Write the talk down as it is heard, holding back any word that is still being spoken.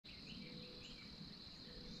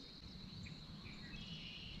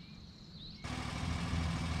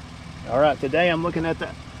All right, today I'm looking at the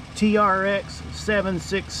TRX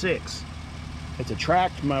 766. It's a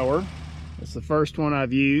tracked mower. It's the first one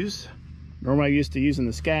I've used. Normally I'm used to using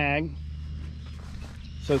the Skag.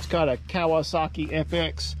 So it's got a Kawasaki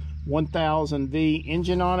FX 1000V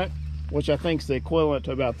engine on it, which I think is the equivalent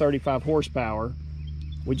to about 35 horsepower.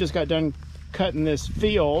 We just got done cutting this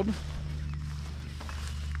field,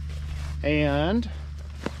 and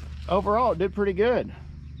overall it did pretty good.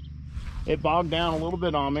 It bogged down a little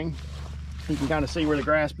bit on me. You can kind of see where the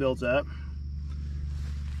grass builds up,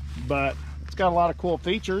 but it's got a lot of cool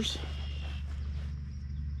features.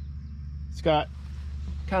 It's got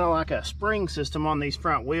kind of like a spring system on these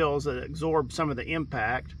front wheels that absorb some of the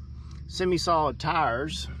impact. Semi-solid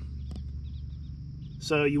tires,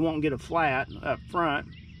 so you won't get a flat up front.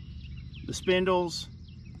 The spindles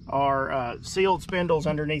are sealed spindles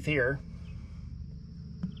underneath here.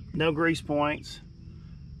 No grease points.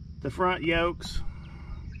 The front yokes,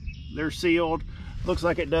 they're sealed. Looks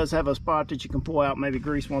like it does have a spot that you can pull out, maybe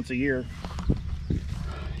grease once a year.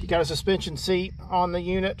 You got a suspension seat on the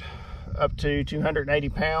unit up to 280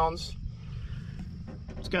 pounds.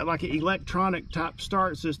 It's got like an electronic type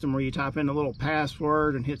start system where you type in a little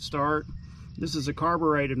password and hit start. This is a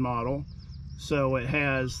carbureted model, so it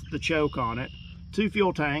has the choke on it. 2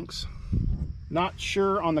 fuel tanks. Not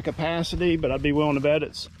sure on the capacity, but I'd be willing to bet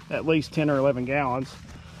it's at least 10 or 11 gallons.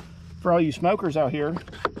 For all you smokers out here,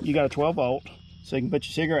 you got a 12 volt, so you can put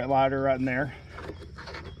your cigarette lighter right in there.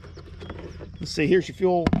 Let's see, here's your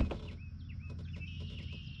fuel,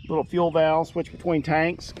 little fuel valve, switch between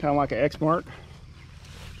tanks, kind of like an X-Mark.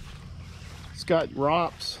 It's got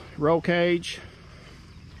ROPS, roll cage.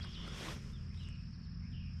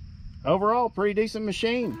 Overall, pretty decent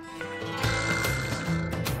machine.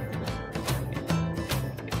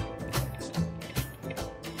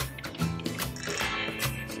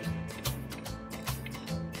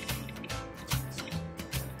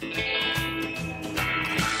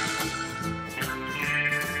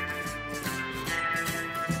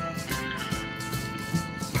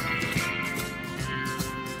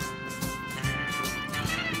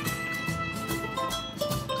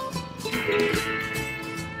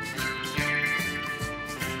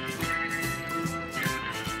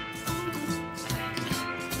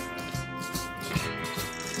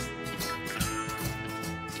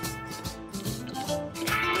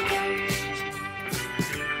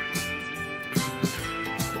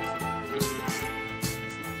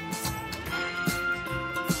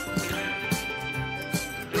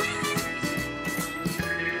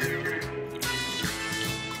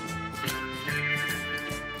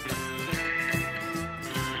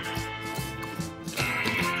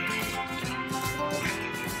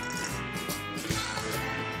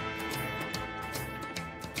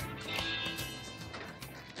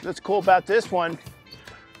 What's cool about this one,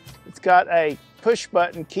 it's got a push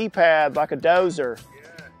button keypad like a dozer.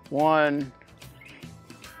 One,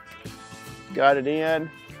 got it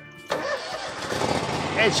in,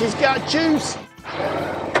 and she's got juice.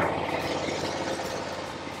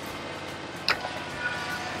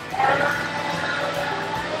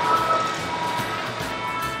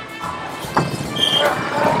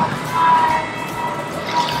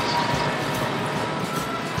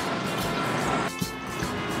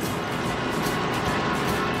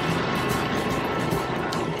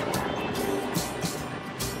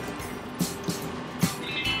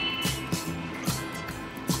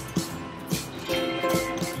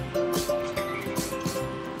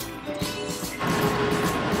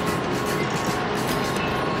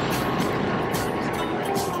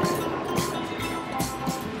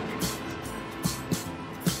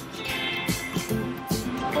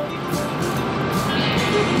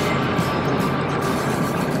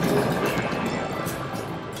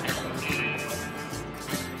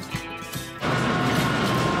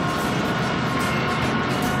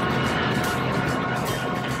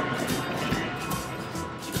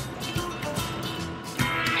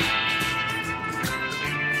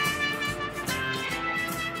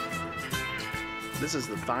 This is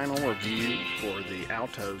the final review for the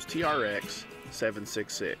ALTOZ TRX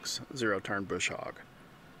 766 zero-turn bush hog.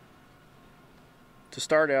 To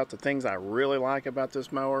start out, the things I really like about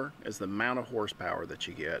this mower is the amount of horsepower that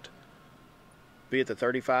you get. Be it the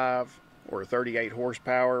 35 or 38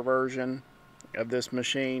 horsepower version of this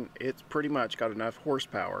machine, it's pretty much got enough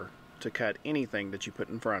horsepower to cut anything that you put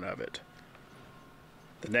in front of it.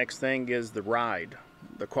 The next thing is the ride.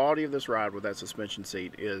 The quality of this ride with that suspension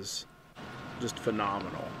seat is just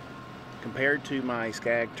phenomenal. Compared to my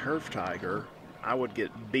Skag Turf Tiger, I would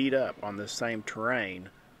get beat up on this same terrain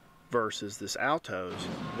versus this ALTOZ,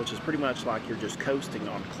 which is pretty much like you're just coasting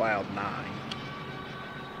on cloud 9.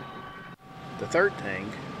 The third thing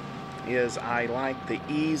is I like the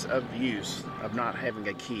ease of use of not having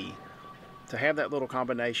a key. To have that little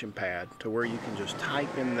combination pad to where you can just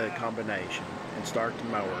type in the combination and start the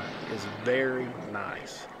mower is very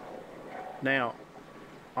nice. Now,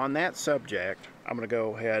 on that subject, I'm going to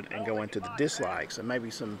go ahead and go into the dislikes and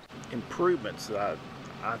maybe some improvements that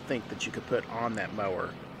I think that you could put on that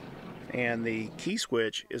mower. And the key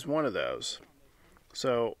switch is one of those.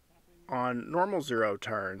 So on normal 0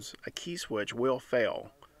 turns, a key switch will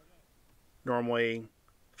fail. Normally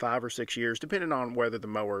 5 or 6 years, depending on whether the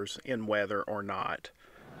mower's in weather or not.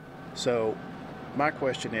 So my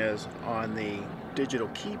question is, on the digital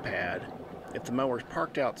keypad, if the mower's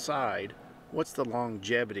parked outside, what's the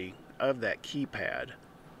longevity of that keypad?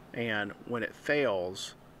 And when it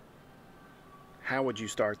fails, how would you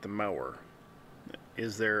start the mower?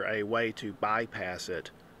 Is there a way to bypass it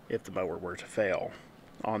if the mower were to fail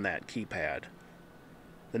on that keypad?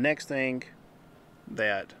 The next thing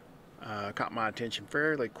that caught my attention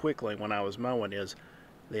fairly quickly when I was mowing is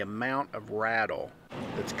the amount of rattle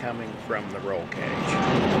that's coming from the roll cage.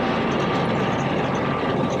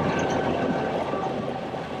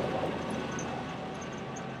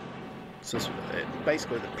 So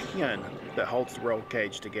basically the pin that holds the roll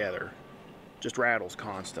cage together just rattles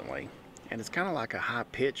constantly, and it's kind of like a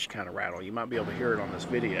high-pitched kind of rattle. You might be able to hear it on this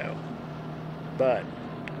video, but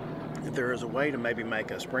if there is a way to maybe make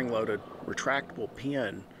a spring-loaded retractable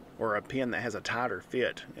pin, or a pin that has a tighter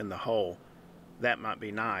fit in the hole, that might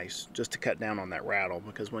be nice just to cut down on that rattle,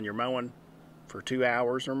 because when you're mowing for 2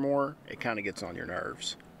 hours or more, it kind of gets on your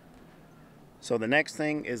nerves. So the next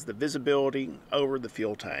thing is the visibility over the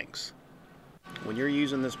fuel tanks. When you're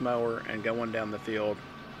using this mower and going down the field,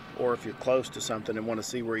 or if you're close to something and want to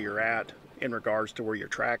see where you're at in regards to where your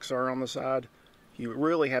tracks are on the side, you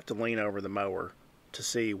really have to lean over the mower to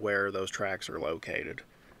see where those tracks are located.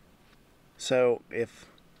 So if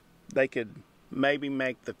they could maybe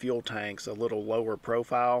make the fuel tanks a little lower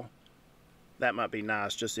profile, that might be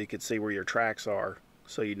nice, just so you could see where your tracks are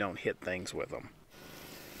so you don't hit things with them.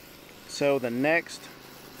 So the next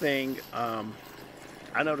thing,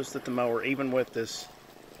 I noticed that the mower, even with this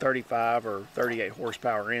 35 or 38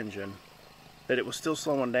 horsepower engine, that it was still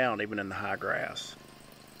slowing down even in the high grass.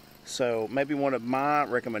 So maybe one of my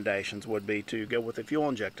recommendations would be to go with the fuel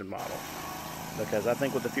injected model, because I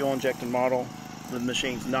think with the fuel injected model, the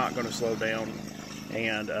machine's not going to slow down,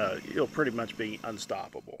 and it'll pretty much be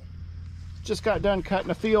unstoppable. Just got done cutting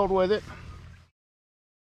a field with it.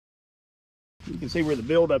 You can see where the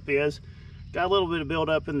buildup is. Got a little bit of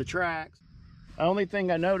buildup in the tracks. The only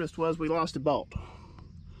thing I noticed was we lost a bolt.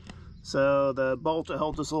 So the bolt that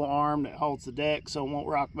holds this little arm that holds the deck so it won't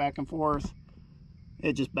rock back and forth,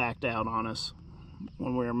 it just backed out on us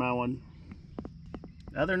when we were mowing.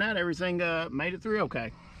 Other than that, everything made it through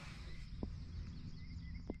okay.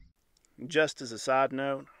 Just as a side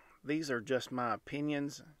note, these are just my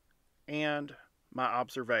opinions and my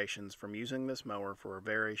observations from using this mower for a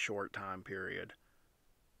very short time period.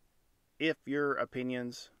 If your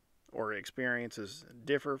opinions or experiences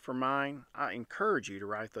differ from mine, I encourage you to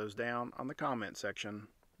write those down on the comment section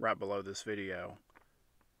right below this video.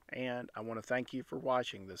 And I want to thank you for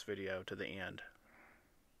watching this video to the end.